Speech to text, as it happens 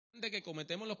grande que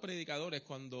cometemos los predicadores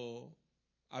cuando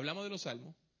hablamos de los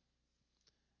salmos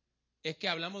es que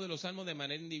hablamos de los salmos de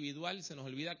manera individual. Se nos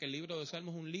olvida que el libro de los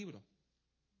salmos es un libro,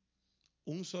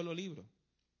 un solo libro.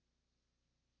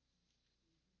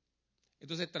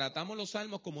 Entonces tratamos los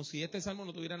salmos como si este salmo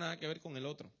no tuviera nada que ver con el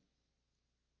otro.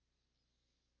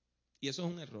 Y eso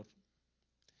es un error.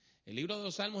 El libro de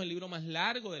los salmos es el libro más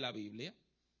largo de la Biblia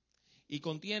y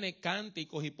contiene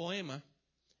cánticos y poemas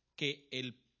que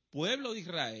el pueblo de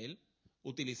Israel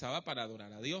utilizaba para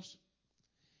adorar a Dios.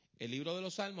 El libro de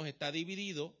los salmos está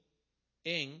dividido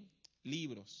en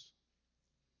libros.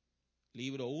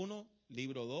 Libro 1,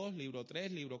 libro 2, libro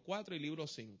 3, libro 4 y libro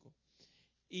 5.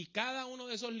 Y cada uno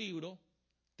de esos libros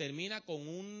termina con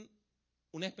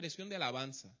una expresión de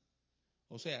alabanza,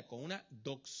 o sea, con una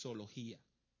doxología.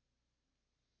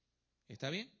 ¿Está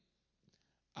bien?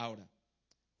 Ahora,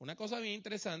 una cosa bien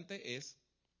interesante es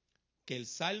que el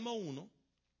Salmo 1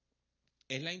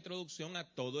 es la introducción a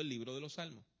todo el libro de los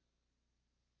Salmos.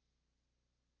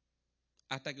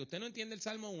 Hasta que usted no entiende el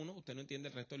Salmo 1, usted no entiende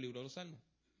el resto del libro de los Salmos.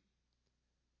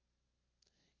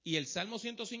 Y el Salmo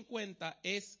 150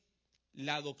 es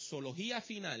la doxología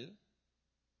final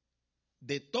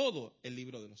de todo el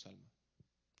libro de los Salmos.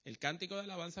 El cántico de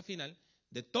alabanza final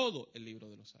de todo el libro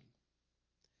de los Salmos.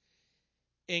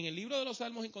 En el libro de los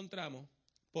Salmos encontramos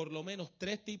por lo menos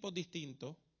 3 tipos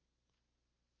distintos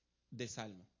de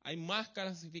salmos. Hay más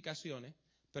clasificaciones,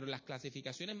 pero las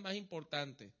clasificaciones más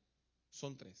importantes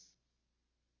son 3.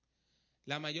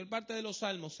 La mayor parte de los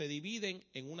salmos se dividen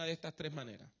en una de estas 3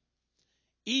 maneras.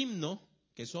 Himnos,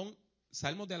 que son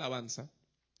salmos de alabanza,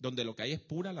 donde lo que hay es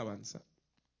pura alabanza.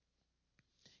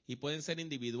 Y pueden ser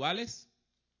individuales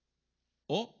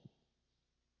o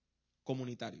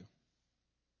comunitarios.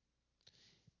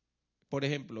 Por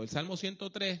ejemplo, el Salmo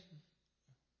 103,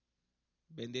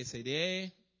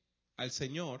 bendeciré al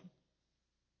Señor,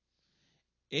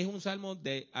 es un salmo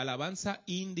de alabanza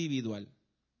individual.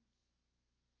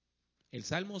 El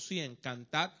Salmo 100,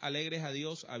 cantad alegres a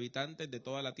Dios, habitantes de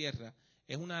toda la tierra,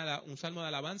 es un salmo de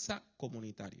alabanza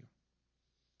comunitario.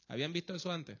 ¿Habían visto eso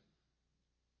antes?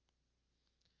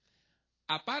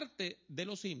 Aparte de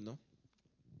los himnos,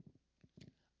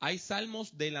 hay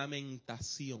salmos de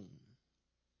lamentación.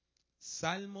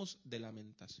 Salmos de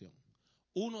lamentación.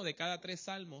 1 de cada 3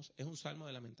 salmos es un salmo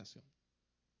de lamentación.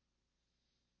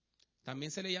 También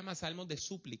se le llama salmos de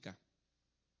súplica,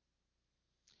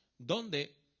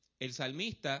 donde el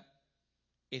salmista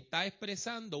está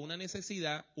expresando una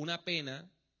necesidad, una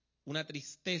pena, una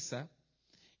tristeza,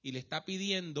 y le está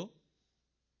pidiendo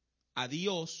a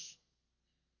Dios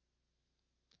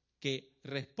que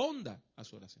responda a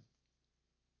su oración.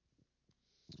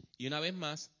 Y una vez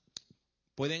más,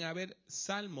 pueden haber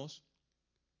salmos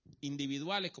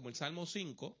individuales como el Salmo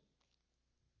 5.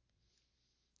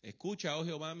 Escucha, oh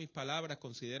Jehová, mis palabras,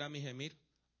 considera mi gemir.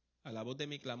 A la voz de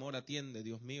mi clamor atiende,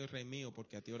 Dios mío y Rey mío,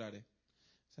 porque a ti oraré.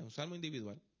 O sea, un salmo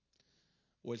individual.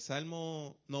 O el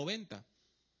Salmo 90.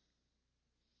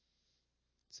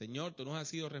 Señor, tú nos has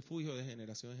sido refugio de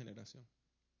generación en generación.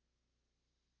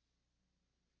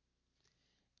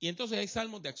 Y entonces hay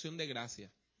salmos de acción de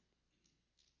gracias.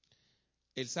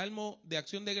 El salmo de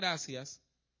acción de gracias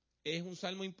es un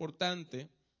salmo importante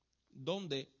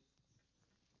donde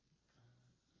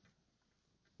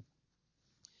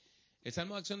el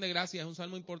salmo de acción de gracias es un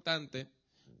salmo importante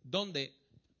donde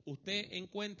usted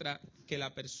encuentra que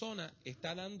la persona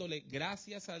está dándole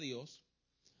gracias a Dios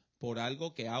por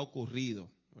algo que ha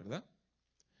ocurrido, ¿verdad?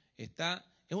 Es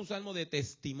un salmo de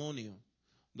testimonio,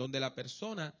 donde la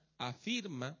persona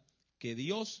afirma que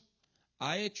Dios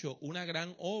ha hecho una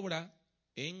gran obra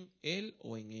en él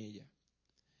o en ella.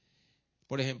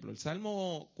 Por ejemplo, el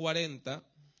Salmo 40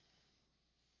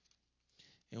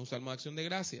 es un salmo de acción de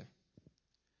gracias.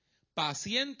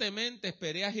 Pacientemente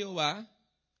esperé a Jehová,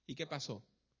 ¿y qué pasó?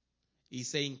 Y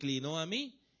se inclinó a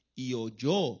mí y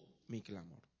oyó mi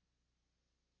clamor.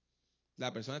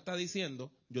 La persona está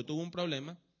diciendo, yo tuve un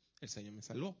problema, el Señor me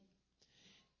salvó.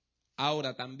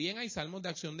 Ahora, también hay salmos de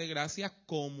acción de gracias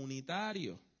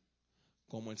comunitarios,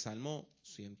 como el Salmo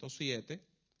 107,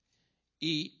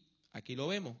 y aquí lo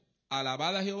vemos.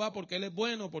 Alabad a Jehová porque Él es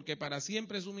bueno, porque para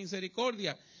siempre es su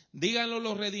misericordia. Díganlo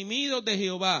los redimidos de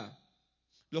Jehová,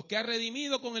 los que ha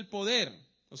redimido con el poder.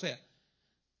 O sea,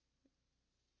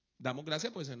 damos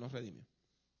gracias porque se nos redimió.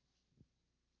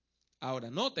 Ahora,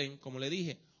 noten, como le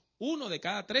dije, 1 de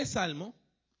cada 3 salmos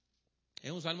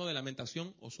es un salmo de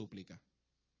lamentación o súplica.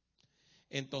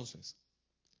 Entonces,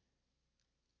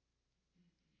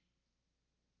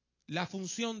 la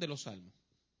función de los salmos.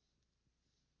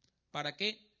 ¿Para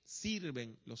qué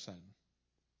sirven los salmos?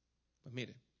 Pues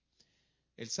mire,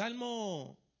 el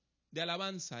Salmo de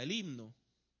alabanza, el himno,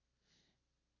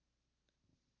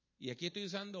 y aquí estoy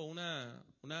usando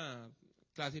una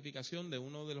clasificación de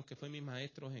uno de los que fue mis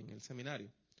maestros en el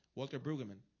seminario, Walter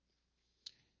Brueggemann,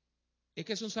 es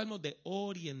que son salmos de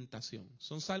orientación,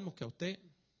 son salmos que a usted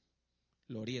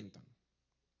lo orientan.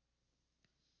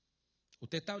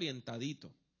 Usted está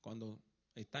orientadito cuando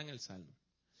está en el salmo.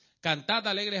 Cantad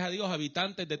alegres a Dios,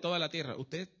 habitantes de toda la tierra.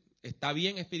 Usted está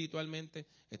bien espiritualmente,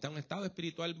 está en un estado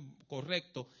espiritual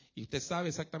correcto y usted sabe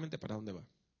exactamente para dónde va.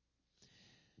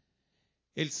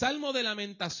 El salmo de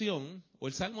lamentación o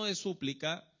el salmo de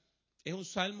súplica es un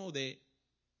salmo de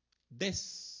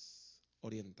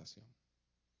desorientación.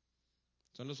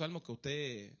 Son los salmos que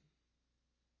usted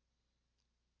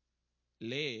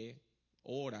lee,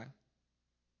 ora,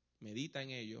 medita en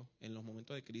ellos en los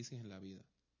momentos de crisis en la vida.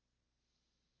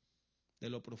 De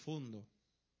lo profundo,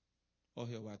 oh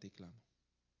Jehová, te clamo.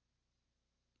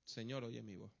 Señor, oye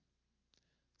mi voz.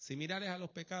 Si mirares a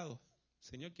los pecados,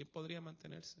 Señor, ¿quién podría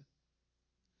mantenerse?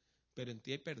 Pero en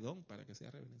ti hay perdón para que sea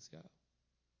reverenciado.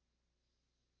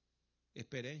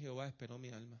 Esperé en Jehová, esperó mi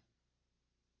alma.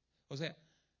 O sea,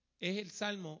 es el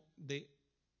salmo de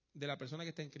la persona que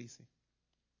está en crisis.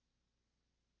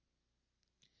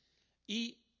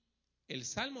 Y el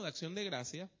salmo de acción de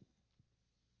gracia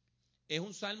es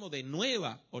un salmo de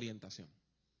nueva orientación.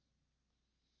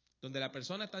 Donde la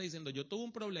persona está diciendo, yo tuve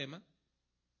un problema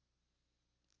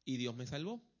y Dios me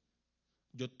salvó.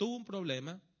 Yo tuve un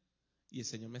problema y el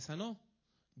Señor me sanó.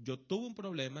 Yo tuve un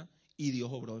problema y Dios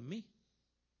obró en mí.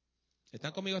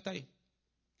 ¿Están conmigo hasta ahí?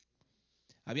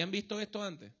 ¿Habían visto esto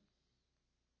antes?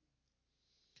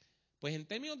 Pues en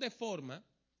términos de forma,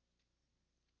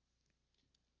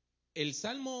 el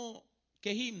salmo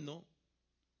que es himno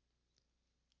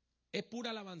es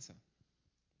pura alabanza.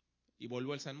 Y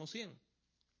vuelvo al Salmo 100.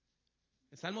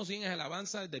 El Salmo 100 es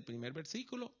alabanza desde el primer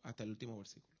versículo hasta el último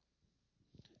versículo.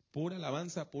 Pura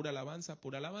alabanza, pura alabanza,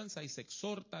 pura alabanza. Y se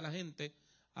exhorta a la gente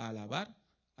a alabar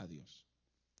a Dios.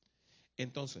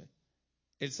 Entonces,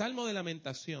 el Salmo de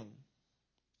Lamentación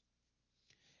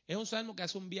es un salmo que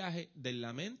hace un viaje del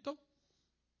lamento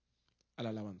a la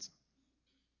alabanza.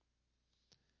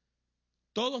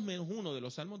 Todos menos uno de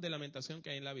los salmos de lamentación que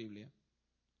hay en la Biblia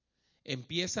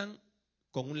empiezan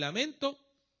con un lamento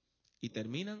y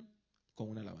terminan con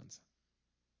una alabanza.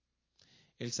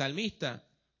 El salmista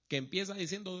que empieza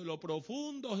diciendo, de lo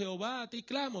profundo, Jehová, a ti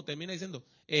clamo, termina diciendo,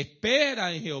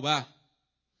 espera en Jehová.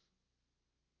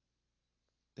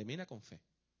 Termina con fe.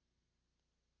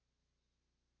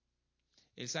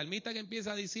 El salmista que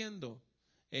empieza diciendo,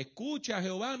 escucha,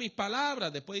 Jehová, mis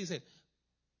palabras, después dice,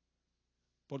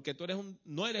 porque tú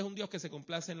no eres un Dios que se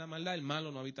complace en la maldad, el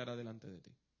malo no habitará delante de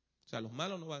ti. O sea, los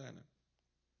malos no van a ganar.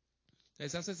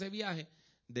 Entonces hace ese viaje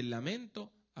del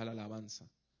lamento a la alabanza.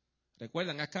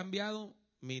 Recuerdan, has cambiado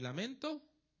mi lamento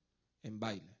en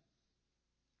baile.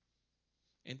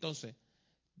 Entonces,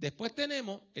 después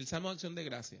tenemos el Salmo de Acción de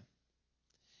Gracia.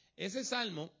 Ese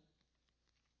salmo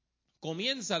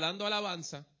comienza dando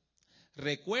alabanza,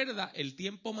 recuerda el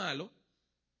tiempo malo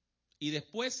y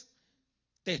después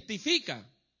testifica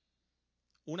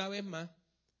una vez más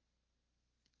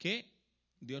que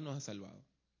Dios nos ha salvado.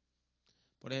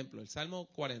 Por ejemplo, el Salmo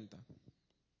 40.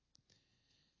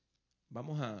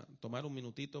 Vamos a tomar un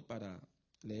minutito para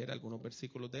leer algunos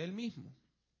versículos de él mismo.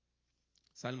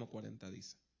 Salmo 40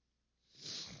 dice: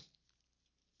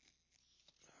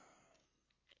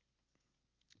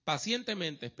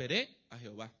 pacientemente esperé a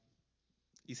Jehová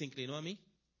y se inclinó a mí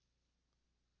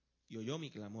y oyó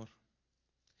mi clamor.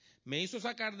 Me hizo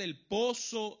sacar del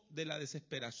pozo de la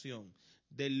desesperación,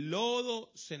 del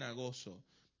lodo cenagoso.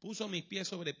 Puso mis pies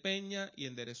sobre peña y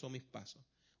enderezó mis pasos.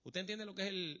 ¿Usted entiende lo que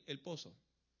es el pozo?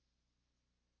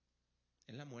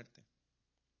 Es la muerte.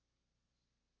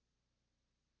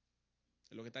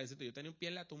 Es lo que está diciendo. Yo tenía un pie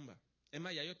en la tumba. Es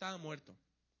más, ya yo estaba muerto.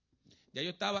 Ya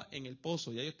yo estaba en el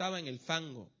pozo, ya yo estaba en el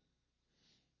fango.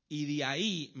 Y de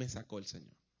ahí me sacó el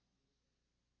Señor.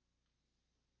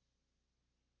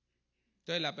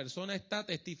 Entonces la persona está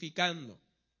testificando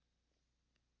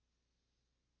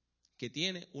que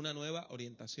tiene una nueva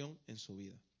orientación en su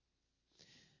vida.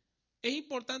 Es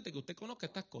importante que usted conozca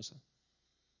estas cosas.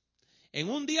 En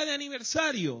un día de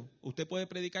aniversario, usted puede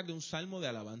predicar de un salmo de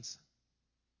alabanza.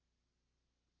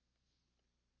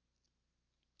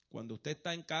 Cuando usted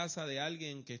está en casa de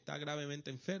alguien que está gravemente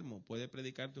enfermo, puede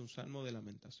predicar de un salmo de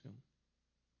lamentación.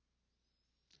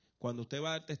 Cuando usted va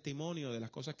a dar testimonio de las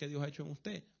cosas que Dios ha hecho en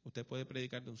usted, usted puede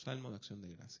predicar de un salmo de acción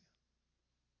de gracia.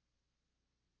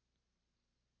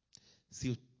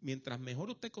 Mientras mejor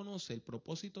usted conoce el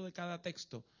propósito de cada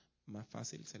texto, más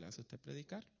fácil se le hace a usted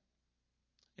predicar.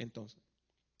 Entonces,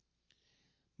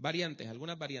 Variantes,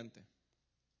 algunas variantes.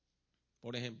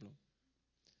 Por ejemplo,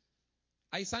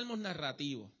 hay salmos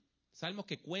narrativos, salmos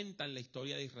que cuentan la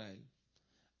historia de Israel.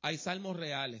 Hay salmos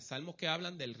reales, salmos que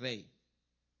hablan del rey.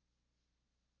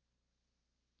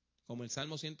 Como el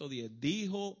Salmo 110.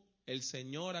 Dijo el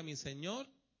Señor a mi Señor,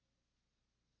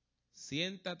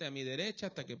 siéntate a mi derecha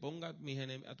hasta que ponga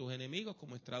a tus enemigos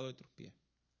como estrado de tus pies.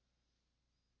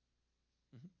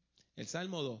 El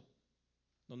Salmo 2,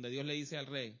 donde Dios le dice al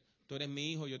rey, tú eres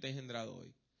mi hijo, yo te he engendrado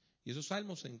hoy. Y esos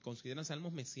salmos se consideran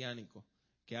salmos mesiánicos,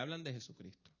 que hablan de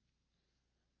Jesucristo.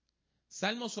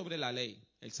 Salmos sobre la ley,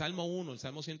 el Salmo 1, el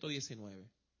Salmo 119.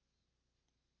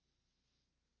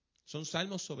 Son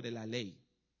salmos sobre la ley.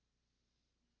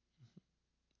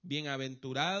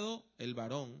 Bienaventurado el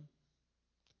varón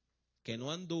que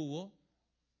no anduvo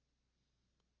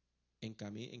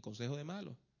en consejo de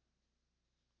malos,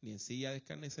 ni en silla de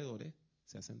escarnecedores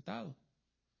se ha sentado,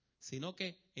 sino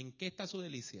que ¿en qué está su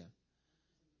delicia?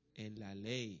 En la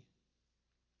ley,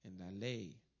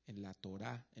 en la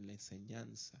Torá, en la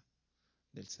enseñanza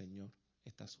del Señor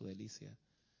está su delicia.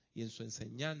 Y en su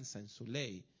enseñanza, en su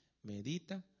ley,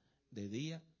 medita de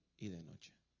día y de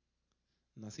noche.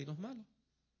 No así los malos.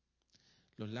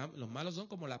 Los malos son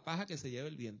como la paja que se lleva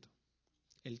el viento.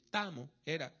 El tamo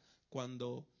era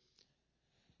cuando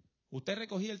usted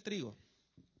recogía el trigo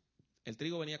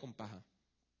venía con paja.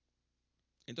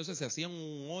 Entonces se hacía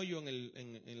un hoyo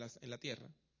en la tierra,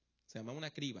 se llamaba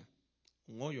una criba,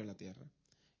 un hoyo en la tierra,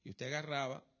 y usted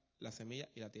agarraba la semilla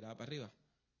y la tiraba para arriba.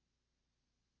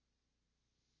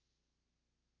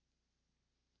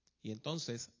 Y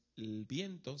entonces el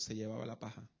viento se llevaba la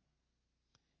paja,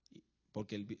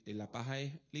 porque la paja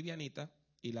es livianita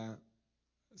y la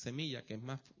semilla, que es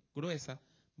más gruesa,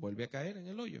 vuelve a caer en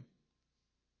el hoyo.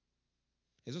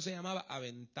 Eso se llamaba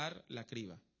aventar la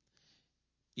criba.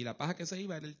 Y la paja que se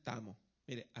iba era el tamo.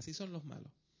 Mire, así son los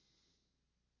malos.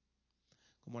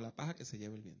 Como la paja que se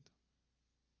lleva el viento.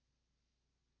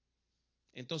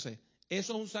 Entonces,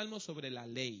 eso es un salmo sobre la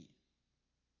ley.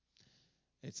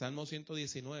 El Salmo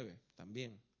 119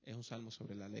 también es un salmo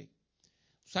sobre la ley.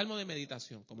 Un salmo de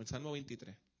meditación, como el Salmo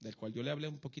 23, del cual yo le hablé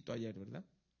un poquito ayer, ¿verdad?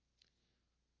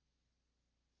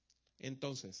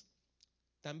 Entonces,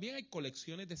 también hay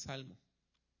colecciones de salmos.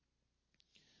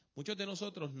 Muchos de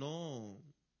nosotros no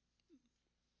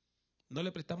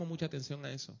le prestamos mucha atención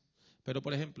a eso. Pero,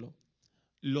 por ejemplo,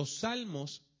 los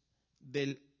salmos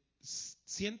del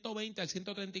 120 al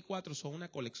 134 son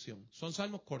una colección. Son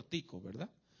salmos corticos, ¿verdad?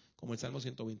 Como el Salmo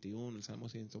 121, el Salmo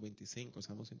 125, el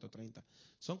Salmo 130.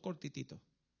 Son cortititos.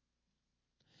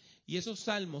 Y esos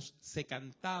salmos se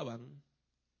cantaban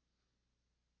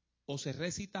o se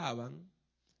recitaban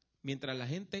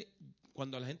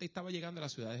cuando la gente estaba llegando a la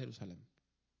ciudad de Jerusalén.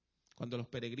 Cuando los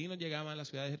peregrinos llegaban a la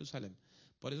ciudad de Jerusalén.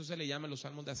 Por eso se le llaman los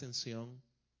salmos de ascensión,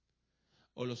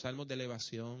 o los salmos de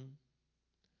elevación,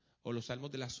 o los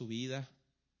salmos de la subida.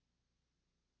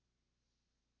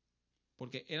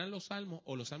 Porque eran los salmos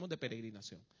o los salmos de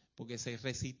peregrinación. Porque se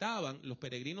recitaban, los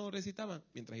peregrinos recitaban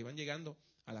mientras iban llegando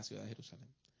a la ciudad de Jerusalén.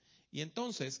 Y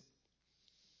entonces,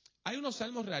 hay unos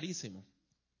salmos rarísimos,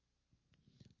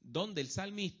 donde el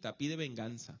salmista pide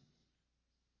venganza.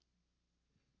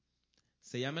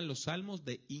 Se llaman los salmos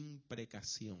de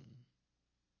imprecación.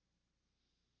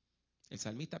 El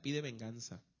salmista pide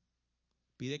venganza.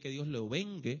 Pide que Dios lo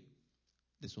vengue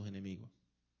de sus enemigos.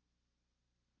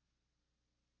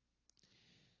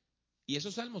 Y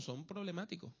esos salmos son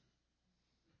problemáticos.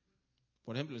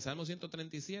 Por ejemplo, el Salmo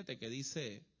 137 que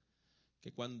dice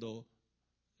que cuando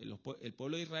el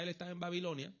pueblo de Israel estaba en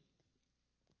Babilonia,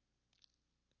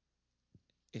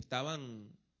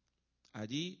 estaban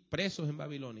allí presos en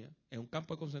Babilonia, en un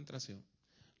campo de concentración.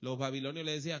 Los babilonios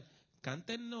le decían,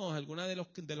 cántenos alguna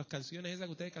de las canciones esas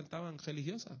que ustedes cantaban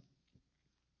religiosas.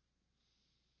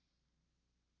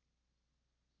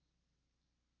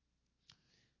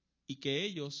 Y que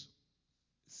ellos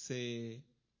se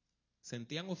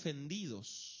sentían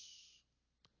ofendidos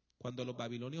cuando los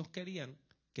babilonios querían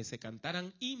que se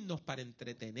cantaran himnos para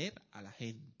entretener a la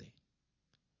gente.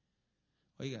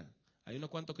 Oiga, hay unos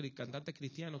cuantos cantantes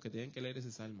cristianos que tienen que leer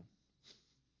ese salmo.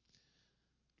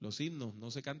 Los himnos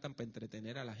no se cantan para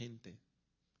entretener a la gente.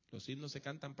 Los himnos se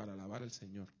cantan para alabar al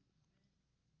Señor.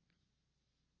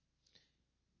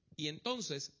 Y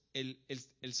entonces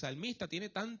el salmista tiene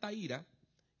tanta ira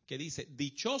que dice,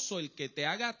 dichoso el que te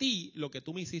haga a ti lo que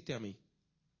tú me hiciste a mí.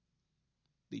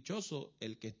 Dichoso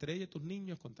el que estrelle tus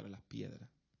niños contra las piedras.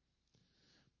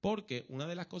 Porque una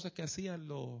de las cosas que hacían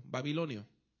los babilonios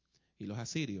y los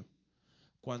asirios,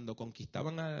 cuando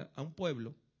conquistaban a un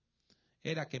pueblo,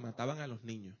 era que mataban a los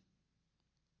niños.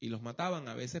 Y los mataban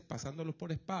a veces pasándolos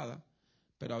por espada,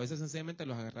 pero a veces sencillamente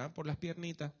los agarraban por las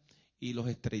piernitas y los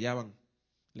estrellaban,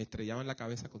 le estrellaban la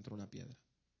cabeza contra una piedra.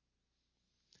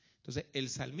 Entonces, el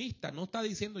salmista no está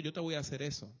diciendo yo te voy a hacer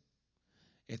eso,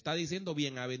 está diciendo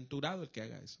bienaventurado el que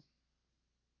haga eso.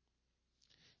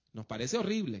 Nos parece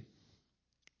horrible,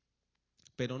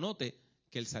 pero note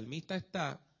que el salmista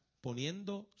está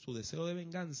poniendo su deseo de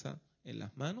venganza en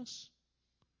las manos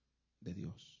de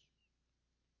Dios.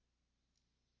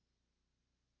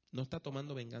 No está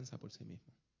tomando venganza por sí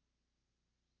mismo.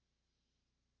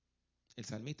 El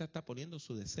salmista está poniendo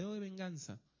su deseo de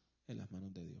venganza en las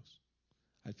manos de Dios.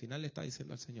 Al final le está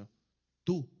diciendo al Señor,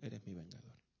 tú eres mi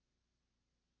vengador.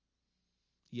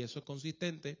 Y eso es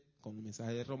consistente con el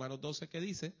mensaje de Romanos 12 que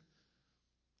dice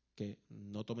que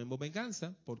no tomemos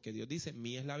venganza porque Dios dice,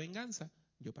 mía es la venganza,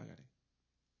 yo pagaré.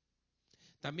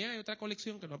 También hay otra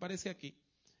colección que no aparece aquí,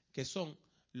 que son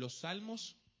los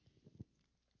salmos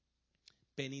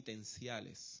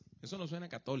penitenciales. Eso no suena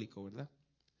católico, ¿verdad?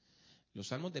 Los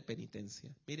salmos de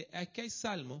penitencia. Mire, es que hay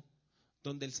salmos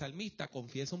donde el salmista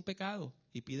confiesa un pecado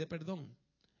y pide perdón.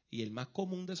 Y el más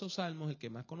común de esos salmos, el que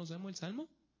más conocemos, es el Salmo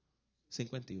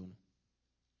 51.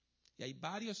 Y hay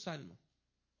varios salmos,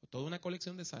 toda una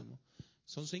colección de salmos,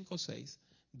 son 5 o 6,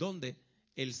 donde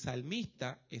el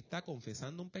salmista está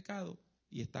confesando un pecado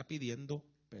y está pidiendo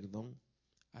perdón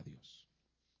a Dios.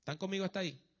 ¿Están conmigo hasta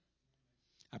ahí?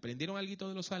 ¿Aprendieron algo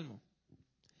de los salmos?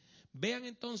 Vean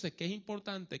entonces que es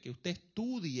importante que usted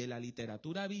estudie la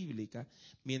literatura bíblica.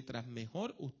 Mientras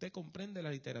mejor usted comprende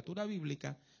la literatura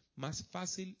bíblica, más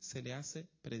fácil se le hace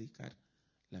predicar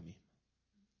la misma.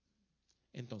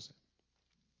 Entonces,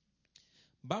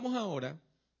 vamos ahora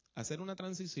a hacer una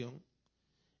transición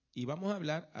y vamos a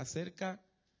hablar acerca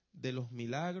de los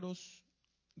milagros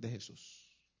de Jesús.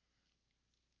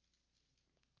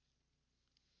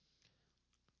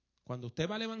 Cuando usted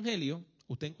va al Evangelio,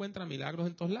 usted encuentra milagros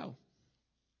en todos lados.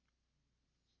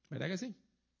 ¿Verdad que sí?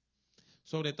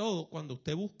 Sobre todo cuando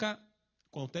usted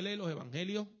lee los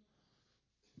Evangelios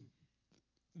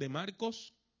de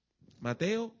Marcos,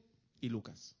 Mateo y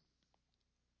Lucas.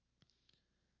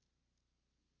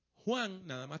 Juan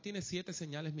nada más tiene 7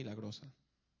 señales milagrosas.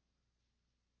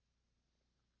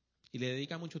 Y le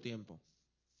dedica mucho tiempo.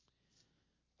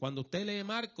 Cuando usted lee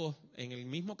Marcos, en el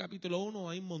mismo capítulo 1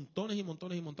 hay montones y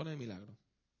montones y montones de milagros.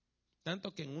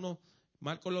 Tanto que en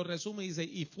Marcos lo resume y dice,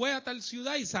 y fue a tal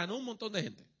ciudad y sanó un montón de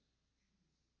gente.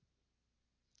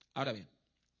 Ahora bien,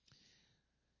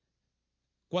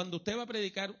 cuando usted va a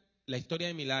predicar la historia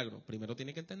de milagros, primero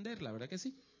tiene que entenderla, ¿verdad que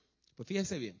sí? Pues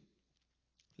fíjese bien,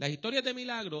 las historias de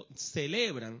milagros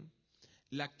celebran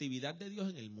la actividad de Dios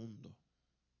en el mundo.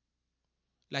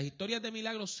 Las historias de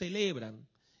milagros celebran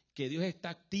que Dios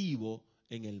está activo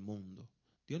en el mundo.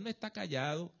 Dios no está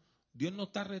callado, Dios no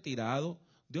está retirado,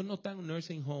 Dios no está en un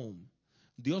nursing home.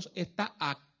 Dios está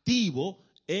activo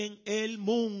en el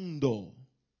mundo.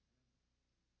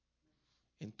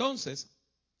 Entonces,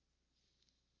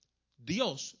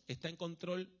 Dios está en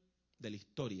control de la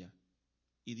historia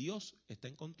y Dios está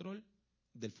en control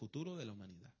del futuro de la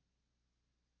humanidad.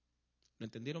 ¿Lo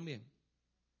entendieron bien?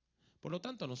 Por lo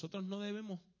tanto, nosotros no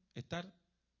debemos estar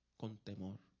con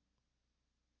temor.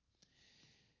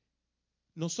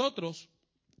 Nosotros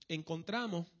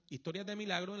encontramos historias de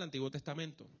milagros en el Antiguo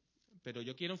Testamento, pero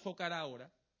yo quiero enfocar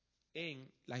ahora en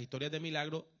las historias de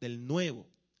milagros del Nuevo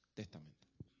Testamento.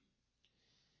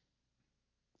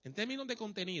 En términos de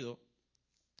contenido,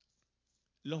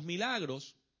 los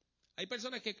milagros, hay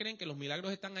personas que creen que los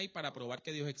milagros están ahí para probar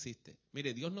que Dios existe.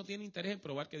 Mire, Dios no tiene interés en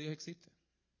probar que Dios existe.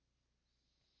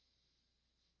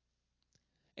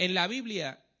 En la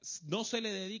Biblia no se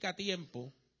le dedica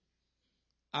tiempo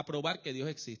a probar que Dios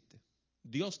existe.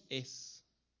 Dios es.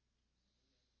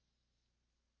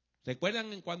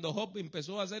 ¿Recuerdan cuando Job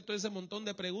empezó a hacer todo ese montón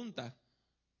de preguntas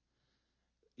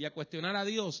y a cuestionar a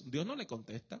Dios? Dios no le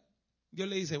contesta. Dios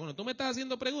le dice, bueno, tú me estás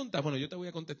haciendo preguntas, bueno, yo te voy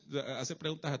a hacer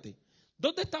preguntas a ti.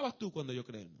 ¿Dónde estabas tú cuando yo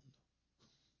creé el mundo?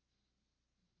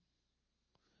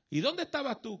 ¿Y dónde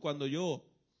estabas tú cuando yo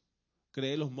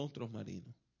creé los monstruos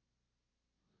marinos?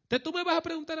 Entonces tú me vas a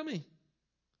preguntar a mí.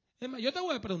 Es más, yo te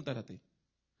voy a preguntar a ti.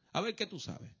 A ver qué tú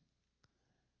sabes.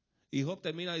 Y Job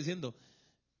termina diciendo,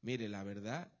 mire, la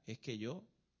verdad es que yo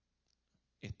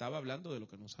estaba hablando de lo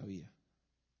que no sabía.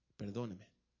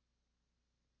 Perdóneme.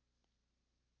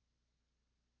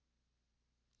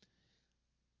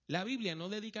 La Biblia no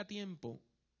dedica tiempo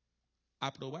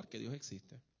a probar que Dios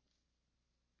existe.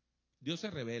 Dios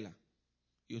se revela.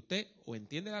 Y usted o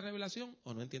entiende la revelación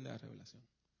o no entiende la revelación.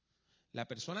 La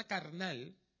persona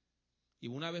carnal, y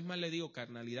una vez más le digo,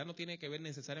 carnalidad no tiene que ver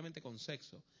necesariamente con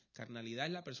sexo. Carnalidad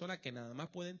es la persona que nada más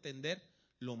puede entender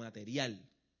lo material.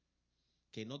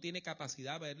 que no tiene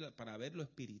capacidad para ver lo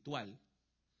espiritual,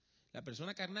 la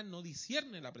persona carnal no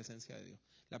discierne la presencia de Dios.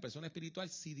 La persona espiritual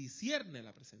sí discierne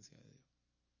la presencia de Dios.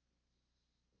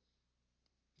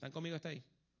 ¿Están conmigo hasta ahí?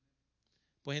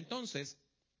 Pues entonces,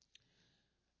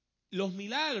 los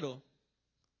milagros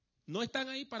no están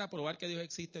ahí para probar que Dios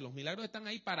existe. Los milagros están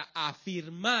ahí para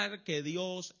afirmar que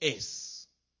Dios es.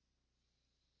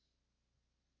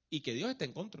 Y que Dios está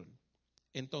en control.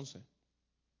 Entonces,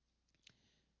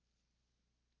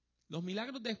 los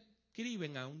milagros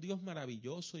describen a un Dios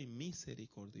maravilloso y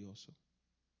misericordioso.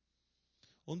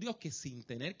 Un Dios que sin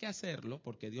tener que hacerlo,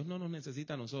 porque Dios no nos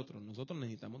necesita a nosotros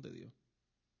necesitamos de Dios.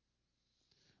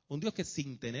 Un Dios que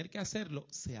sin tener que hacerlo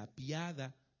se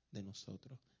apiada de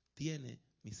nosotros. Tiene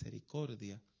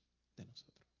misericordia de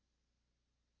nosotros.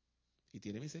 Y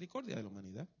tiene misericordia de la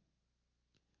humanidad.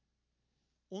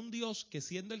 Un Dios que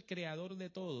siendo el creador de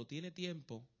todo, tiene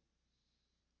tiempo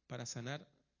para sanar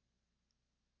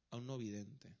a un no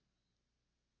vidente.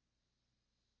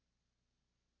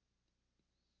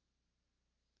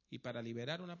 Y para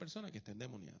liberar a una persona que está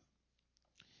endemoniada.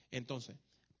 Entonces,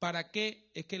 ¿para qué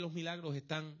es que los milagros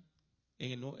están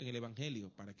en el Evangelio?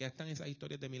 ¿Para qué están esas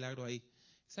historias de milagros ahí?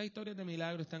 Esas historias de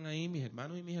milagros están ahí, mis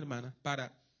hermanos y mis hermanas,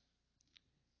 para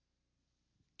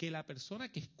que la persona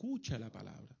que escucha la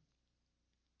palabra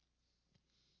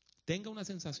tenga una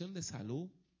sensación de salud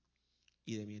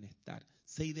y de bienestar,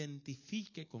 se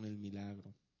identifique con el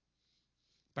milagro.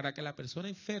 Para que la persona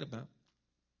enferma,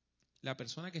 la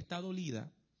persona que está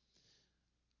dolida,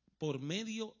 por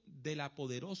medio de la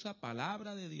poderosa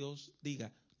palabra de Dios,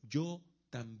 diga, yo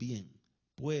también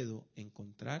puedo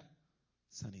encontrar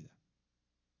sanidad.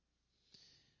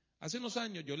 Hace unos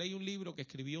años yo leí un libro que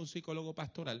escribió un psicólogo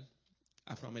pastoral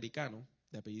afroamericano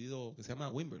de apellido que se llama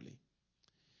Wimberly.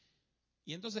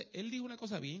 Y entonces él dijo una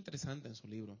cosa bien interesante en su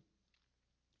libro,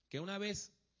 que una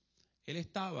vez él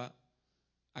estaba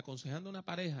aconsejando a una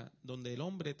pareja donde el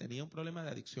hombre tenía un problema de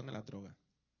adicción a la droga.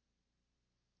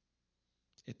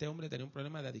 Este hombre tenía un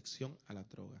problema de adicción a la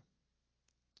droga.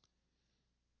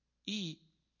 Y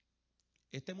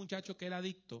este muchacho que era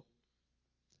adicto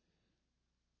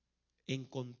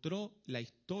encontró la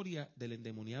historia del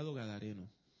endemoniado gadareno.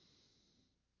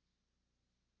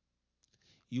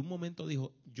 Y un momento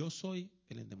dijo, yo soy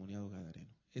el endemoniado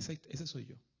gadareno. Ese soy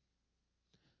yo.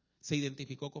 Se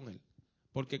identificó con él.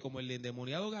 Porque como el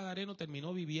endemoniado gadareno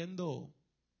terminó viviendo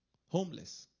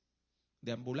homeless,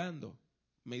 deambulando,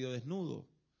 medio desnudo,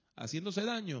 haciéndose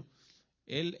daño,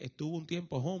 él estuvo un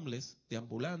tiempo homeless,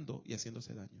 deambulando y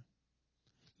haciéndose daño.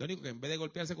 Lo único que en vez de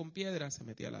golpearse con piedra, se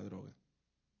metía a la droga.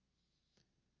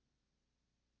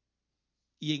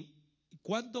 Y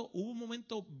cuando hubo un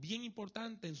momento bien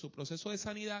importante en su proceso de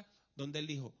sanidad, donde él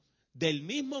dijo, del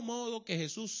mismo modo que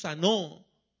Jesús sanó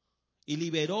y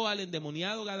liberó al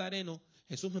endemoniado gadareno,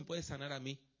 Jesús me puede sanar a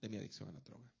mí de mi adicción a la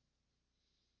droga.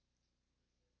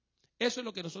 Eso es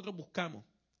lo que nosotros buscamos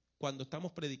cuando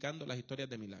estamos predicando las historias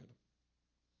de milagros.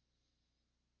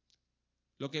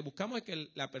 Lo que buscamos es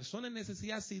que la persona en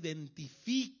necesidad se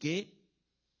identifique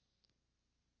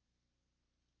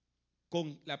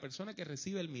con la persona que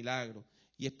recibe el milagro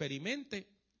y experimente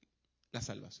la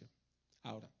salvación.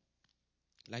 Ahora,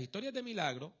 las historias de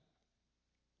milagro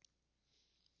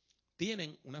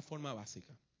tienen una forma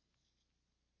básica.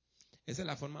 Esa es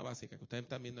la forma básica que ustedes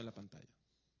están viendo en la pantalla.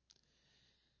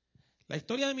 La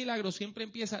historia de milagro siempre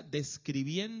empieza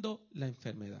describiendo la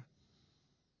enfermedad.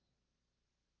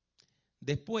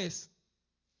 Después,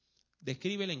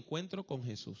 describe el encuentro con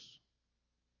Jesús.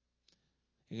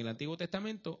 En el Antiguo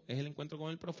Testamento es el encuentro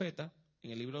con el profeta.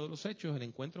 En el libro de los Hechos es el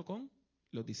encuentro con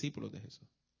los discípulos de Jesús.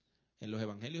 En los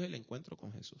Evangelios es el encuentro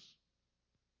con Jesús.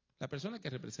 La persona que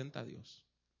representa a Dios.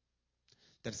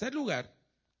 Tercer lugar,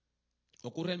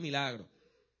 ocurre el milagro.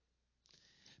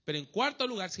 Pero en cuarto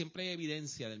lugar, siempre hay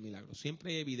evidencia del milagro.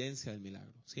 Siempre hay evidencia del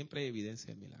milagro. Siempre hay evidencia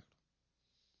del milagro.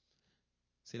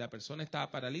 Si la persona está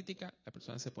paralítica, la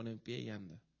persona se pone en pie y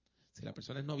anda. Si la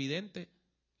persona es no vidente,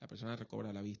 la persona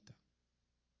recobra la vista.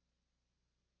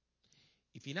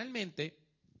 Y finalmente,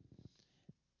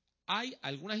 hay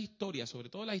algunas historias, sobre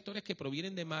todo las historias que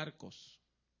provienen de Marcos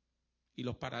y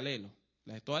los paralelos.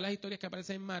 Todas las historias que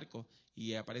aparecen en Marcos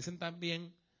y aparecen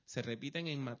también, se repiten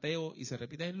en Mateo y se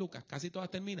repiten en Lucas, casi todas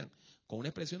terminan con una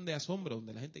expresión de asombro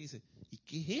donde la gente dice, ¿y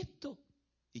qué es esto?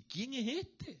 ¿Y quién es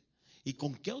este? ¿Y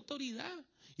con qué autoridad?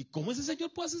 ¿Y cómo ese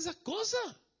señor puede hacer esas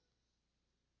cosas?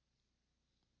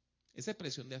 Esa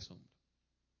expresión de asombro.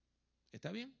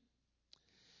 ¿Está bien?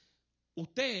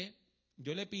 Usted,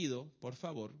 yo le pido, por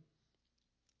favor,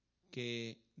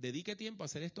 que dedique tiempo a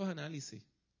hacer estos análisis.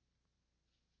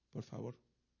 Por favor.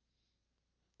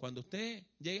 Cuando usted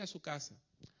llegue a su casa,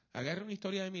 Agarre una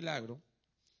historia de milagro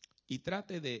y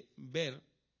trate de ver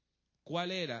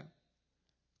cuál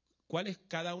es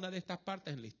cada una de estas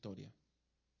partes en la historia.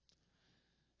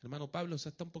 Hermano Pablo, eso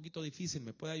está un poquito difícil,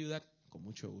 ¿me puede ayudar? Con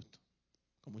mucho gusto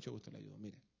le ayudo.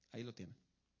 Mire, ahí lo tiene.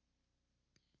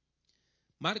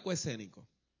 Marco escénico.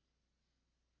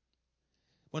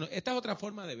 Bueno, esta es otra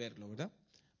forma de verlo, ¿verdad?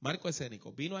 Marco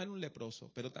escénico. Vino a él un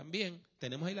leproso, pero también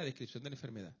tenemos ahí la descripción de la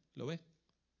enfermedad. ¿Lo ves?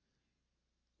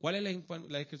 ¿Cuál es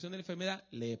la descripción de la enfermedad?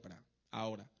 Lepra.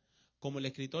 Ahora, como el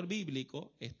escritor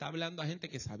bíblico está hablando a gente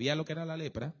que sabía lo que era la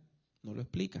lepra, no lo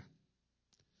explica.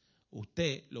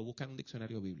 Usted lo busca en un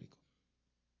diccionario bíblico.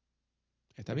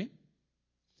 ¿Está bien?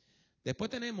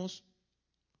 Después tenemos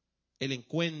el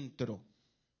encuentro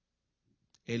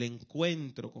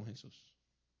con Jesús.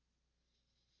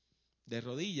 De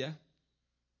rodillas,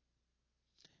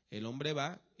 el hombre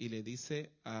va y le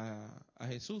dice a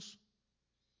Jesús,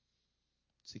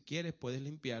 si quieres puedes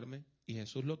limpiarme, y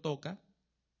Jesús lo toca.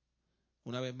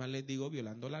 Una vez más les digo,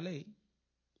 violando la ley.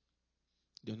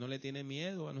 Dios no le tiene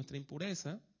miedo a nuestra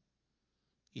impureza,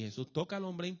 y Jesús toca al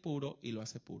hombre impuro y lo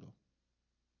hace puro.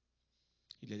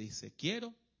 Y le dice,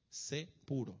 quiero, sé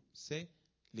puro, sé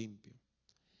limpio.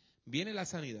 Viene la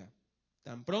sanidad.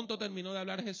 Tan pronto terminó de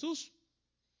hablar Jesús,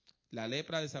 la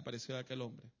lepra desapareció de aquel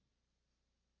hombre.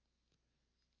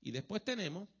 Y después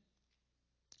tenemos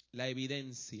la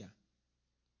evidencia.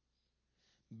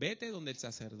 Vete donde el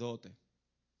sacerdote.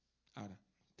 Ahora,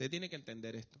 usted tiene que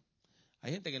entender esto.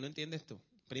 Hay gente que no entiende esto.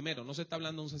 Primero, no se está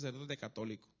hablando de un sacerdote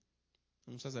católico,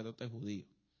 un sacerdote judío.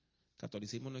 El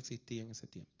catolicismo no existía en ese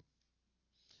tiempo.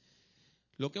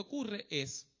 Lo que ocurre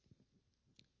es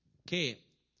que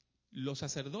los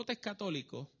sacerdotes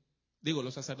católicos,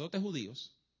 los sacerdotes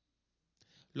judíos,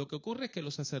 lo que ocurre es que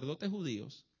los sacerdotes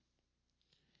judíos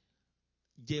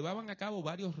llevaban a cabo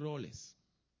varios roles.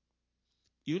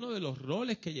 Y uno de los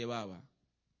roles que llevaba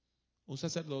un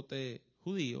sacerdote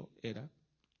judío era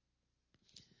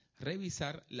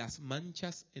revisar las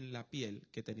manchas en la piel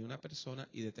que tenía una persona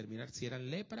y determinar si eran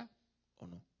lepra o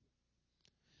no.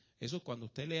 Eso cuando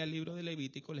usted lea el libro de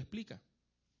Levítico le explica.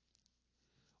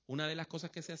 Una de las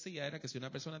cosas que se hacía era que si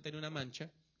una persona tenía una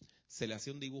mancha, se le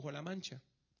hacía un dibujo a la mancha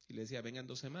y le decía, vengan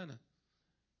 2 semanas.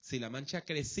 Si la mancha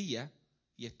crecía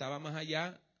y estaba más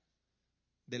allá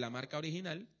de la marca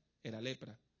original, era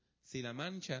lepra. Si la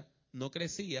mancha no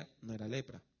crecía, no era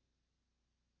lepra.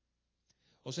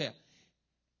 O sea,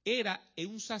 era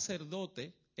un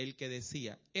sacerdote el que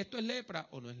decía, ¿esto es lepra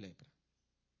o no es lepra?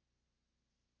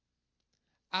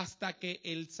 Hasta que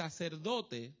el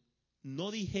sacerdote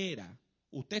no dijera,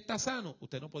 usted está sano,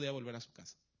 usted no podía volver a su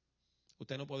casa.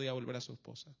 Usted no podía volver a su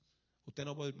esposa. Usted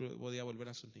no podía volver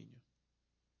a sus niños.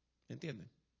 ¿Me entienden?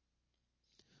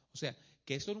 O sea,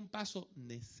 que eso era un paso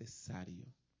necesario.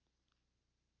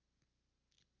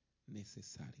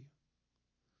 Necesario.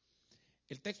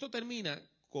 El texto termina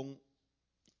con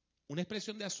una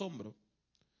expresión de asombro,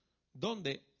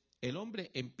 donde el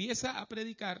hombre empieza a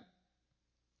predicar,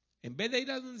 en vez de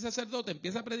ir al sacerdote,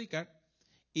 empieza a predicar,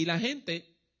 y la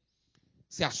gente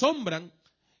se asombran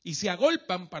y se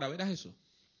agolpan para ver a Jesús.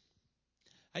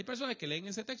 Hay personas que leen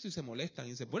ese texto y se molestan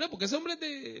y dicen, bueno, ¿por qué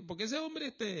ese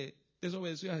hombre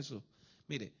desobedeció a Jesús?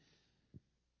 Mire,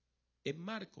 en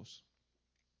Marcos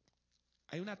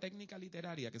hay una técnica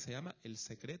literaria que se llama el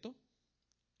secreto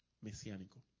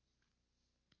mesiánico.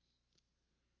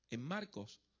 En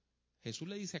Marcos, Jesús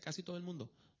le dice a casi todo el mundo,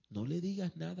 no le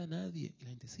digas nada a nadie. Y la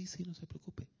gente, sí, no se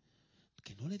preocupe.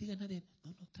 Que no le digas a nadie.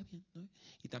 No, está bien. ¿No?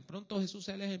 Y tan pronto Jesús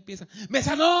se les empieza, ¡me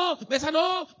sanó!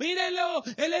 ¡Mírenlo!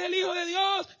 ¡Él es el Hijo de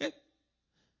Dios!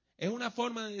 Es una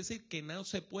forma de decir que no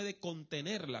se puede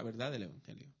contener la verdad del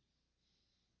Evangelio.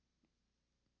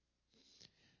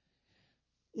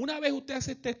 Una vez usted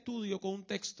hace este estudio con un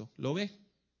texto, ¿lo ve?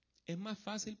 Es más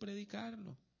fácil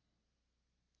predicarlo.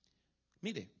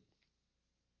 Mire,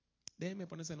 déjeme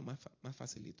ponérselo más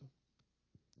facilito.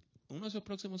 Uno de esos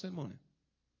próximos sermones,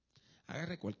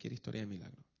 agarre cualquier historia de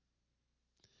milagro.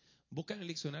 Busca en el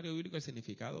diccionario bíblico el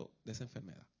significado de esa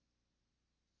enfermedad.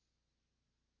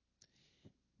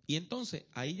 Y entonces,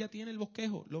 ahí ya tiene el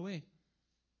bosquejo, ¿lo ve?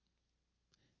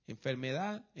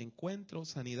 Enfermedad, encuentro,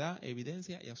 sanidad,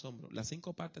 evidencia y asombro. Las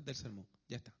 5 partes del sermón.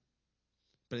 Ya está.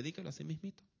 Predíquelo así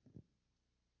mismito.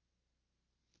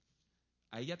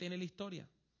 Ahí ya tiene la historia.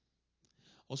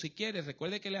 O si quiere,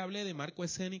 recuerde que le hablé de marco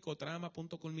escénico, trama,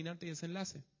 punto culminante y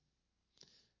desenlace.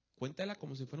 Cuéntela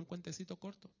como si fuera un cuentecito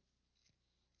corto.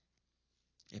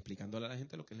 Explicándole a la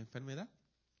gente lo que es la enfermedad.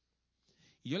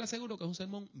 Y yo le aseguro que es un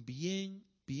sermón bien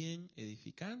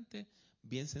edificante,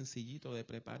 bien sencillito de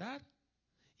preparar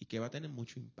y que va a tener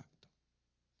mucho impacto.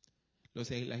 Las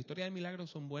historias de milagros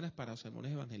son buenas para los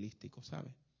sermones evangelísticos,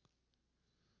 ¿sabes?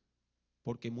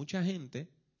 Porque mucha gente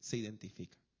se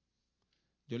identifica.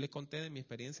 Yo les conté de mi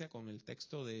experiencia con el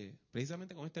texto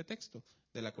precisamente con este texto,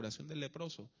 de la curación del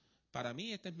leproso. Para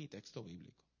mí este es mi texto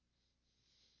bíblico.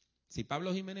 Si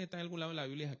Pablo Jiménez está en algún lado en la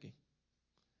Biblia es aquí.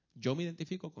 Yo me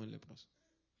identifico con el leproso.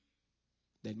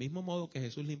 Del mismo modo que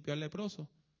Jesús limpió al leproso,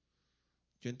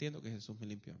 yo entiendo que Jesús me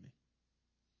limpió a mí.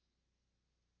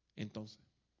 Entonces,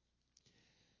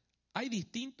 hay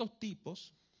distintos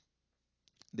tipos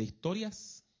de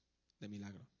historias de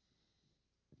milagros.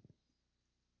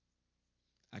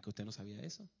 ¿A que usted no sabía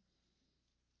eso?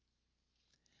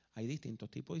 Hay distintos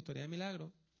tipos de historias de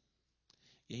milagros.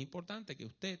 Y es importante que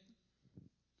usted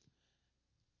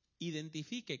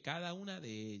identifique cada una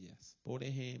de ellas. Por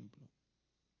ejemplo,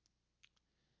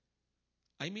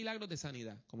 hay milagros de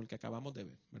sanidad, como el que acabamos de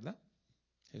ver, ¿verdad?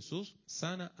 Jesús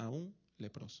sana a un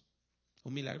leproso.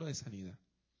 Un milagro de sanidad.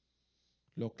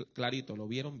 Clarito, lo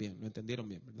vieron bien, lo entendieron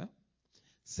bien, ¿verdad?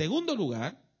 Segundo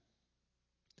lugar,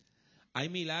 hay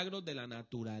milagros de la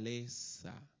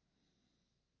naturaleza,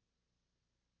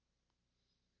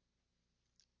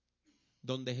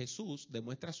 donde Jesús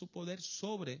demuestra su poder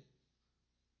sobre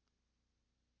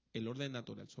el orden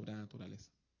natural, sobre la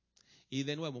naturaleza. Y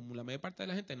de nuevo, la mayor parte de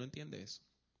la gente no entiende eso.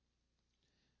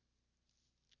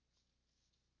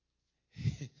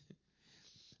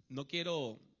 No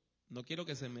quiero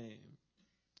que se me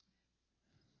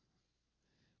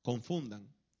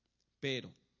confundan,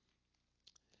 pero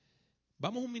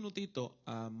vamos un minutito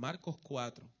a Marcos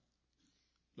 4,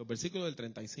 los versículos del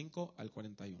 35 al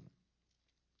 41.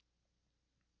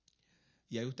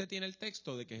 Y ahí usted tiene el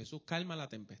texto de que Jesús calma la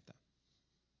tempestad,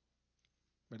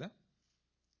 ¿verdad?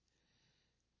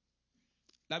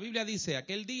 La Biblia dice,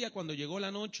 aquel día cuando llegó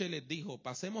la noche les dijo,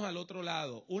 pasemos al otro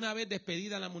lado. Una vez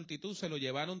despedida la multitud se lo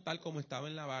llevaron tal como estaba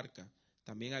en la barca.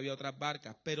 También había otras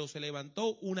barcas, pero se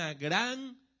levantó una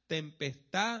gran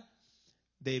tempestad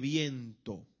de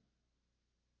viento.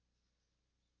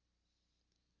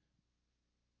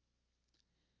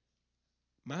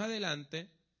 Más adelante,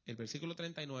 el versículo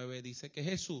 39 dice que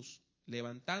Jesús,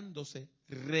 levantándose,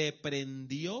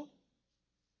 reprendió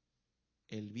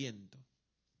el viento.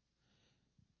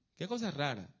 Qué cosa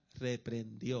rara,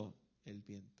 reprendió el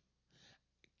viento.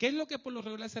 ¿Qué es lo que por lo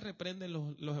regular se reprende en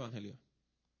los evangelios?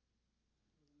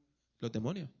 Los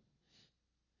demonios.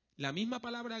 La misma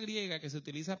palabra griega que se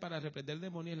utiliza para reprender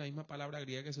demonios es la misma palabra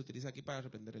griega que se utiliza aquí para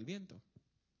reprender el viento.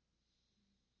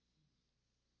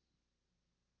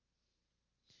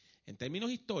 En términos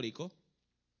históricos,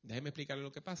 déjeme explicarle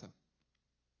lo que pasa.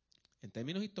 En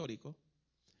términos históricos,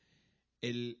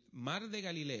 el mar de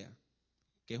Galilea,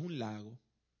 que es un lago,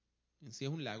 en sí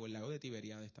es un lago, el lago de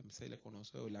Tiberíades también se le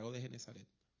conoce, o el lago de Genesaret,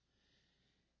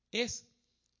 es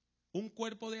un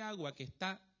cuerpo de agua que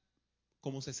está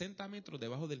como 60 metros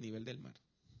debajo del nivel del mar.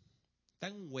 Está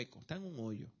en un hueco, está en un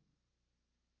hoyo.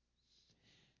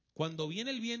 Cuando viene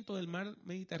el viento del mar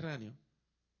Mediterráneo,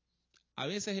 a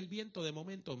veces el viento de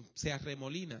momento se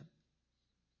arremolina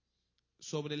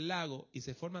sobre el lago y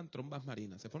se forman trombas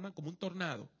marinas, se forman como un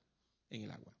tornado en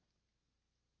el agua.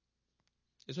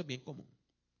 Eso es bien común.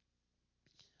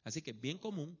 Así que es bien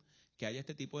común que haya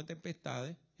este tipo de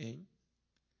tempestades en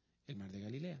el mar de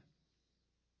Galilea.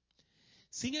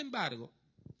 Sin embargo,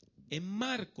 en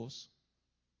Marcos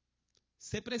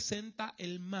se presenta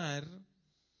el mar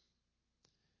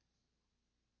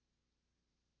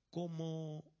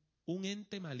como un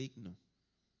ente maligno,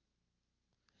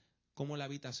 como la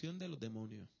habitación de los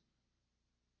demonios.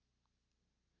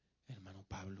 Hermano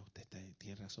Pablo, usted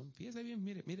tiene razón. Fíjese bien,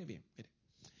 mire bien.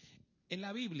 En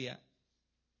la Biblia,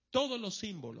 todos los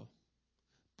símbolos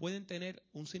pueden tener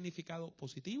un significado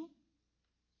positivo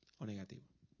o negativo.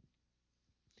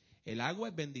 El agua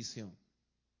es bendición.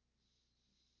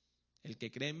 El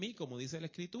que cree en mí, como dice la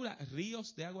Escritura,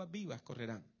 ríos de aguas vivas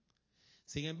correrán.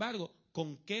 Sin embargo,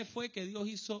 ¿con qué fue que Dios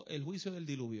hizo el juicio del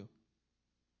diluvio?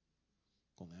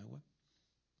 Con agua.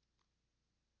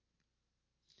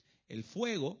 El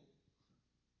fuego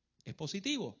es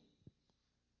positivo.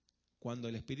 Cuando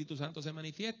el Espíritu Santo se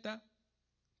manifiesta,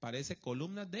 parece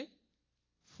columnas de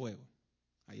fuego.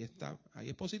 Ahí está, ahí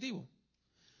es positivo.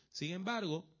 Sin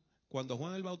embargo, cuando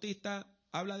Juan el Bautista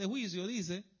habla de juicio,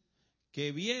 dice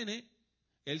que viene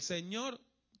el Señor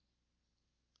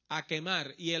a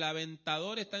quemar y el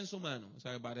aventador está en su mano, o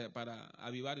sea, para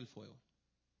avivar el fuego.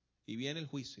 Y viene el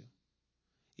juicio.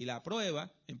 Y la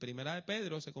prueba, en Primera de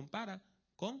Pedro, se compara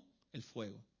con el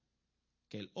fuego.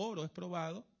 Que el oro es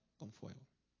probado con fuego.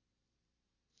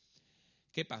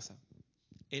 ¿Qué pasa?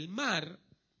 El mar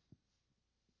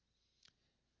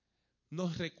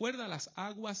nos recuerda las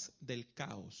aguas del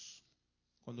caos.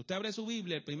 Cuando usted abre su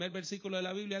Biblia, el primer versículo de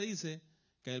la Biblia dice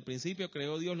que en el principio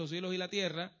creó Dios los cielos y la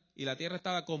tierra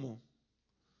estaba como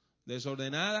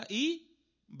desordenada y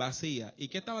vacía. ¿Y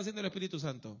qué estaba haciendo el Espíritu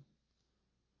Santo?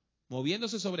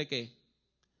 Moviéndose sobre qué?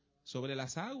 Sobre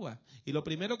las aguas. Y lo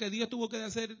primero que Dios tuvo que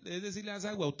hacer es decirle a las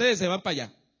aguas, ustedes se van para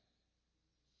allá.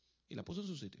 Y la puso en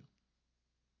su sitio.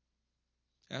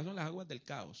 Esas son las aguas del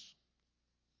caos.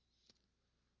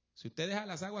 Si usted deja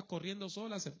las aguas corriendo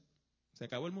solas, se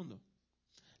acabó el mundo.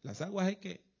 Las aguas hay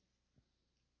que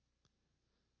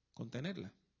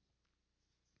contenerlas.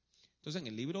 Entonces, en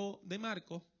el libro de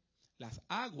Marcos, las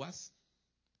aguas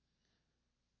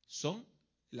son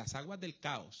las aguas del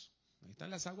caos. Ahí están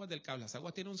las aguas del caos. Las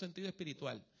aguas tienen un sentido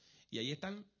espiritual. Y ahí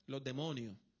están los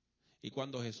demonios. Y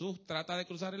cuando Jesús trata de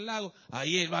cruzar el lago,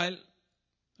 ahí va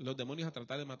los demonios a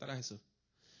tratar de matar a Jesús.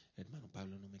 Hermano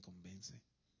Pablo no me convence.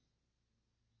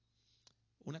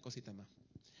 Una cosita más.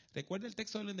 ¿Recuerda el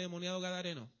texto del endemoniado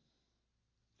gadareno?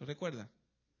 ¿Lo recuerda?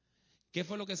 ¿Qué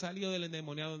fue lo que salió del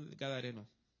endemoniado gadareno?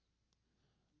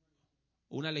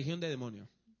 Una legión de demonios.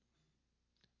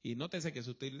 Y nótese que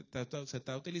se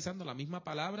está utilizando la misma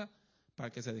palabra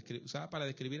para que se usaba para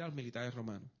describir a los militares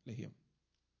romanos, legión.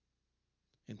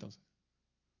 Entonces,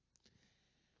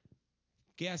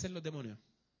 ¿qué hacen los demonios?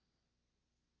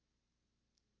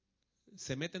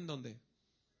 ¿Se meten dónde?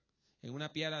 En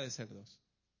una piara de cerdos.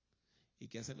 ¿Y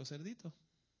qué hacen los cerditos?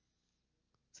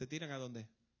 ¿Se tiran a dónde?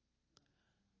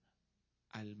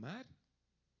 Al mar.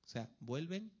 O sea,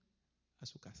 vuelven a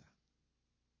su casa.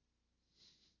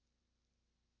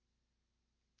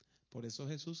 Por eso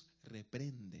Jesús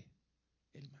reprende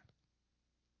el mar.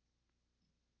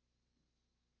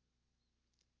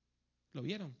 ¿Lo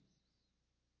vieron?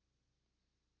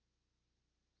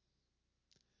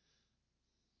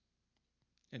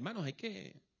 Hermanos, hay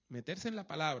que meterse en la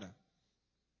palabra.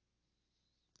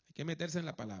 Hay que meterse en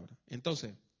la palabra.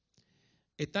 Entonces,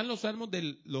 están los salmos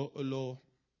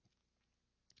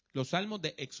los salmos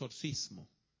de exorcismo.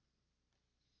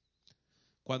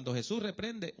 Cuando Jesús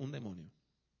reprende un demonio.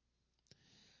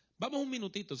 Vamos un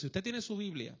minutito, si usted tiene su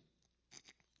Biblia,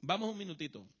 vamos un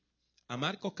minutito a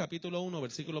Marcos capítulo 1,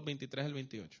 versículos 23 al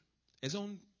 28. Eso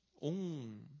es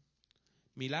un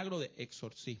milagro de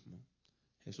exorcismo.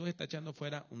 Jesús está echando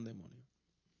fuera un demonio.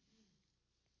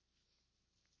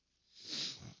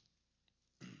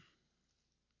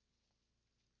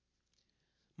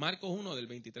 Marcos 1, del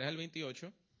 23 al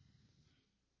 28,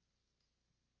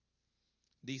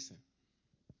 dice: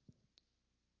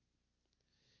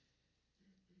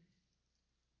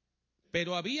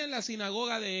 pero había en la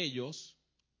sinagoga de ellos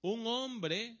un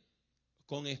hombre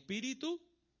con espíritu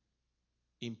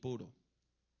impuro,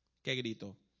 que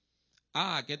gritó: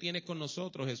 ah, ¿qué tienes con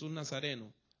nosotros, Jesús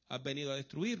Nazareno? ¿Has venido a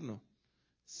destruirnos?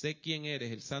 Sé quién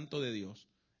eres, el Santo de Dios.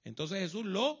 Entonces Jesús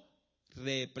lo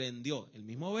reprendió, el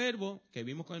mismo verbo que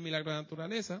vimos con el milagro de la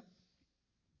naturaleza,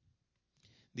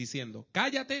 diciendo: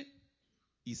 cállate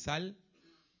y sal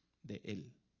de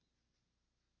él.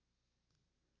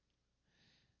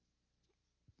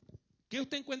 ¿Qué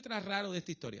usted encuentra raro de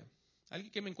esta historia? Alguien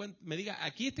que me diga,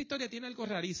 aquí esta historia tiene algo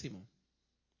rarísimo.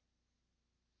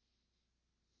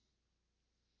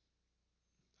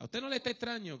 ¿A usted no le está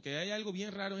extraño que haya algo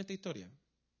bien raro en esta historia?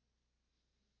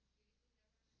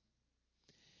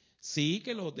 Sí,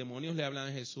 que los demonios le hablan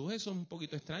a Jesús, eso es un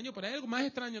poquito extraño, pero hay algo más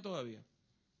extraño todavía.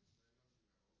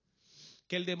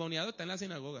 Que el demoniado está en la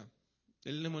sinagoga,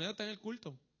 el demoniado está en el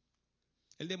culto,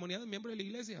 el demoniado es miembro de la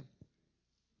iglesia,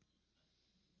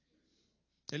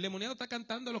 el demoniado está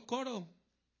cantando los coros,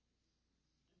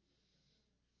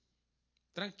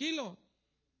 tranquilo.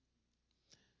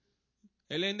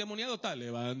 El endemoniado está: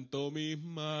 levanto mis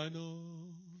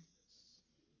manos.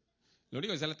 Lo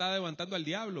único que se le está levantando al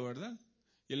diablo, ¿verdad?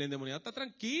 Y el endemoniado está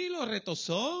tranquilo,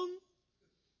 retozón.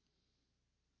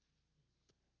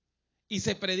 Y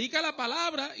se predica la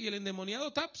palabra y el endemoniado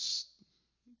está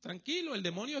tranquilo. El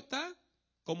demonio está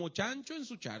como chancho en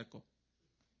su charco.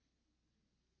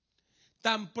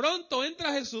 Tan pronto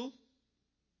entra Jesús,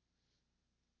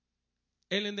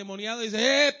 el endemoniado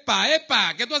dice: ¡epa,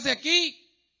 epa! ¿Qué tú haces aquí?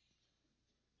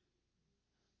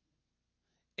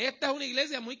 Esta es una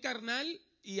iglesia muy carnal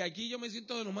y aquí yo me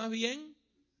siento de lo más bien.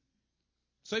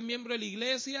 Soy miembro de la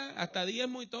iglesia, hasta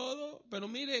diezmo y todo, pero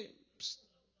mire,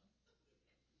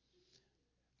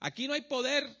 aquí no hay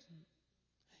poder.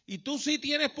 Y tú sí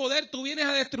tienes poder, tú vienes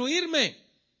a destruirme.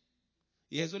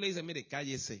 Y Jesús le dice: mire,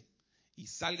 cállese y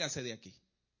sálgase de aquí.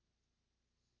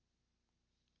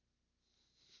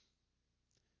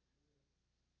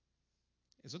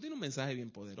 Eso tiene un mensaje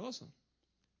bien poderoso.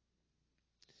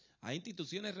 Hay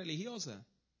instituciones religiosas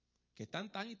que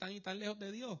están tan y tan y tan lejos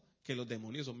de Dios que los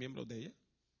demonios son miembros de ellas.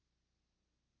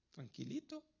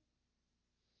 tranquilito,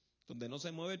 donde no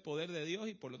se mueve el poder de Dios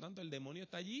y por lo tanto el demonio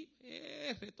está allí,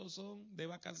 retozón, de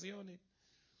vacaciones,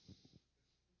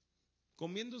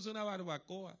 comiéndose una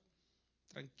barbacoa,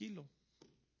 tranquilo.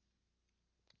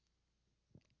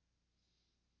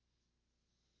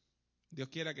 Dios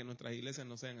quiera que nuestras iglesias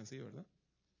no sean así, ¿verdad?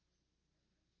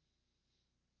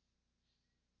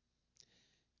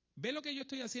 ¿Ve lo que yo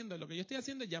estoy haciendo? Lo que yo estoy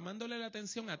haciendo es llamándole la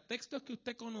atención a textos que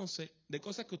usted conoce de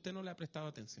cosas que usted no le ha prestado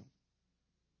atención.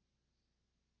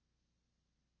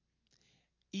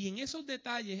 Y en esos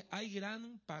detalles hay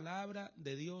gran palabra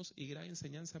de Dios y gran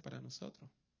enseñanza para nosotros.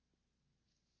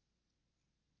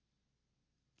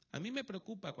 A mí me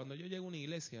preocupa cuando yo llego a una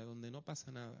iglesia donde no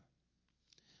pasa nada,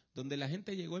 donde la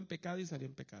gente llegó en pecado y salió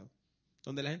en pecado,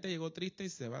 donde la gente llegó triste y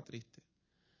se va triste,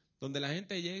 donde la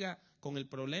gente llega con el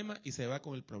problema y se va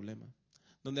con el problema,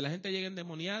 donde la gente llega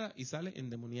endemoniada y sale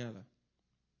endemoniada.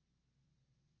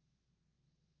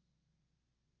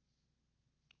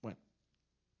 Bueno,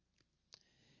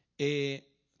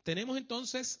 tenemos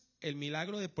entonces el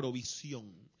milagro de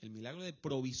provisión. El milagro de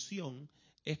provisión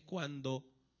es cuando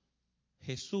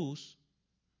Jesús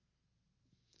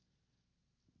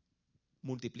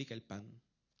multiplica el pan,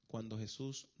 cuando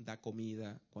Jesús da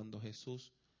comida, cuando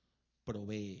Jesús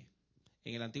provee.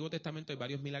 En el Antiguo Testamento hay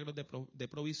varios milagros de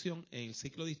provisión en el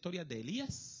ciclo de historia de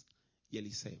Elías y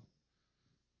Eliseo.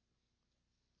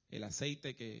 El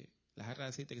aceite, la jarra de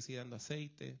aceite que sigue dando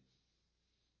aceite,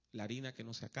 la harina que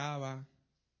no se acaba,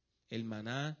 el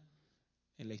maná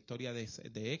en la historia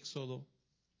de Éxodo.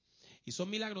 Y son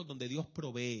milagros donde Dios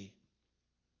provee,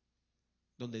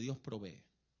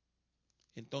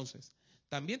 Entonces,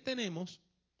 también tenemos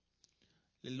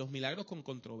los milagros con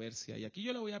controversia. Y aquí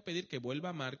yo le voy a pedir que vuelva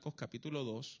a Marcos capítulo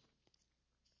 2,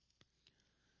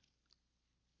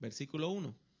 versículo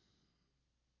 1.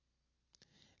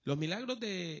 Los milagros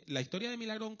la historia de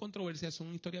milagros con controversia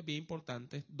son historias bien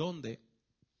importantes donde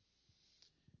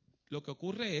lo que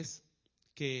ocurre es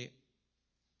que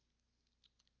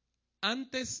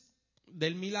antes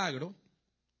del milagro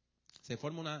se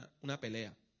forma una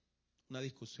pelea, una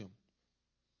discusión,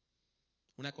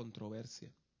 una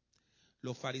controversia.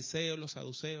 Los fariseos, los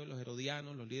saduceos, los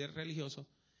herodianos, los líderes religiosos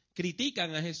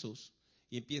critican a Jesús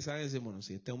y empiezan a decir, bueno,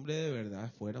 si este hombre de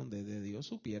verdad fuera un de Dios,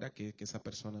 supiera que esa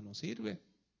persona no sirve,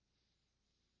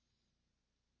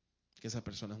 que esa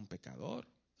persona es un pecador,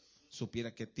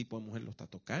 supiera qué tipo de mujer lo está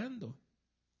tocando.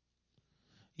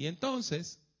 Y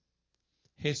entonces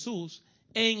Jesús,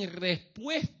 en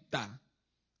respuesta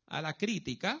a la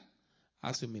crítica,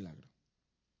 hace un milagro.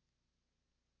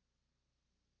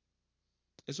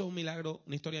 Eso es un milagro,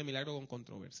 una historia de milagro con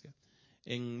controversia.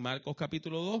 En Marcos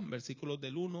capítulo 2, versículos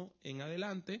del 1 en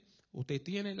adelante, usted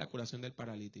tiene la curación del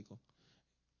paralítico.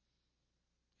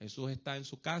 Jesús está en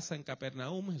su casa en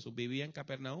Capernaum, Jesús vivía en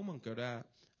Capernaum,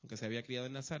 aunque se había criado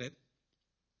en Nazaret.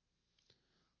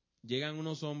 Llegan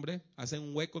unos hombres, hacen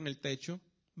un hueco en el techo,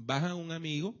 bajan a un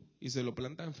amigo y se lo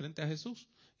plantan frente a Jesús.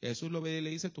 Y Jesús lo ve y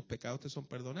le dice, tus pecados te son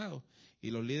perdonados.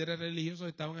 Y los líderes religiosos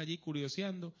estaban allí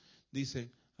curioseando,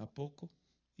 dicen, ¿a poco?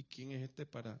 ¿Y quién es este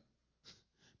para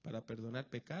perdonar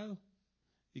pecados?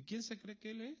 ¿Y quién se cree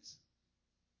que él es?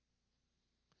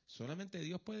 Solamente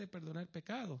Dios puede perdonar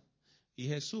pecados. Y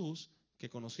Jesús, que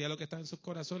conocía lo que estaba en sus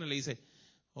corazones, le dice,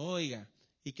 oiga,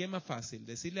 ¿y qué es más fácil?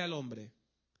 Decirle al hombre,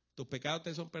 ¿tus pecados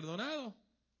te son perdonados?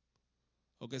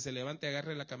 O que se levante,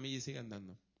 agarre la camilla y siga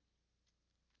andando.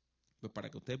 Pues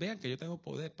para que ustedes vean que yo tengo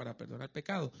poder para perdonar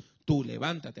pecados, tú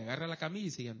levántate, agarra la camilla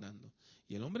y sigue andando.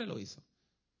 Y el hombre lo hizo.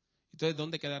 Entonces,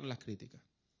 ¿dónde quedaron las críticas?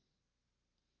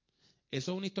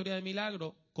 Eso es una historia de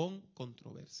milagro con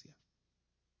controversia.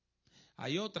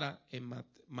 Hay otra en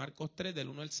Marcos 3, del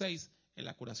 1 al 6, en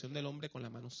la curación del hombre con la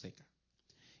mano seca.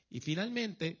 Y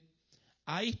finalmente,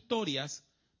 hay historias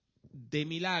de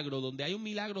milagro donde hay un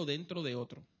milagro dentro de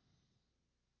otro.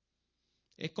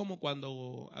 Es como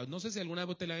cuando, no sé si alguna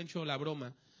vez usted le ha hecho la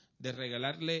broma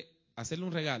de hacerle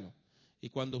un regalo. Y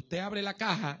cuando usted abre la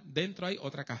caja, dentro hay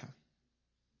otra caja.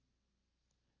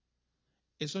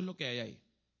 Eso es lo que hay ahí.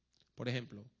 Por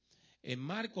ejemplo, en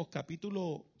Marcos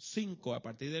capítulo 5, a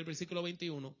partir del versículo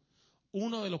 21,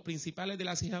 uno de los principales de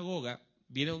la sinagoga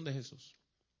viene donde Jesús.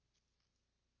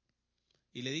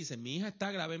 Y le dice, mi hija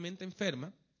está gravemente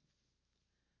enferma,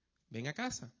 ven a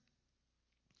casa.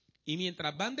 Y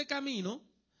mientras van de camino,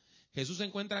 Jesús se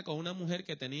encuentra con una mujer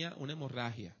que tenía una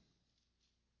hemorragia,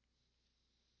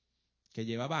 que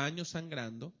llevaba años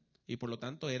sangrando y por lo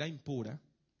tanto era impura,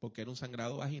 porque era un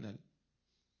sangrado vaginal.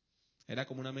 Era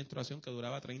como una menstruación que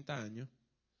duraba 30 años.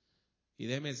 Y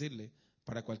déjeme decirle,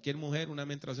 para cualquier mujer una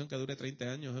menstruación que dure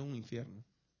 30 años es un infierno.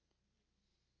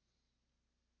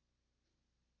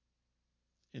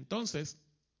 Entonces,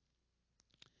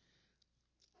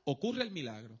 ocurre el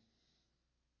milagro.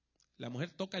 La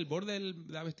mujer toca el borde de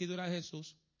la vestidura de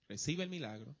Jesús, recibe el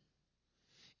milagro.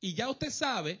 Y ya usted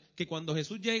sabe que cuando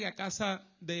Jesús llegue a casa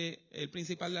del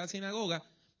principal de la sinagoga,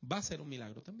 va a ser un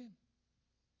milagro también.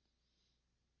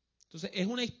 Entonces, es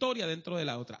una historia dentro de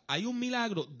la otra. Hay un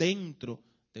milagro dentro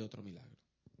de otro milagro.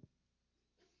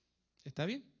 ¿Está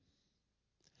bien?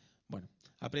 Bueno,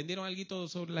 ¿aprendieron algo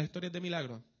sobre las historias de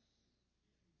milagros?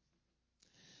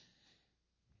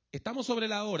 Estamos sobre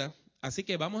la hora, así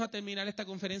que vamos a terminar esta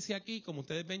conferencia aquí. Como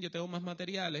ustedes ven, yo tengo más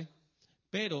materiales,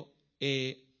 pero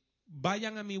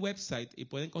vayan a mi website y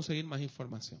pueden conseguir más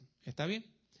información. ¿Está bien?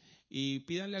 Y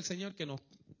pídanle al Señor que nos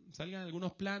salgan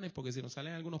algunos planes, porque si nos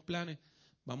salen algunos planes,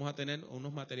 vamos a tener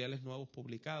unos materiales nuevos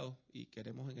publicados y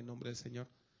queremos en el nombre del Señor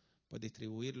pues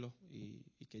distribuirlos y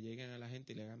que lleguen a la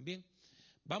gente y le hagan bien.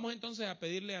 Vamos entonces a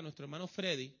pedirle a nuestro hermano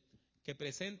Freddy que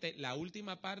presente la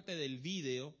última parte del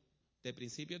video de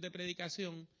principios de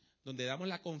predicación, donde damos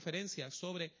la conferencia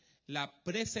sobre la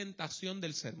presentación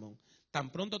del sermón. Tan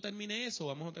pronto termine eso,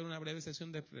 vamos a tener una breve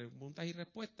sesión de preguntas y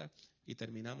respuestas y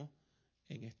terminamos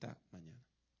en esta mañana.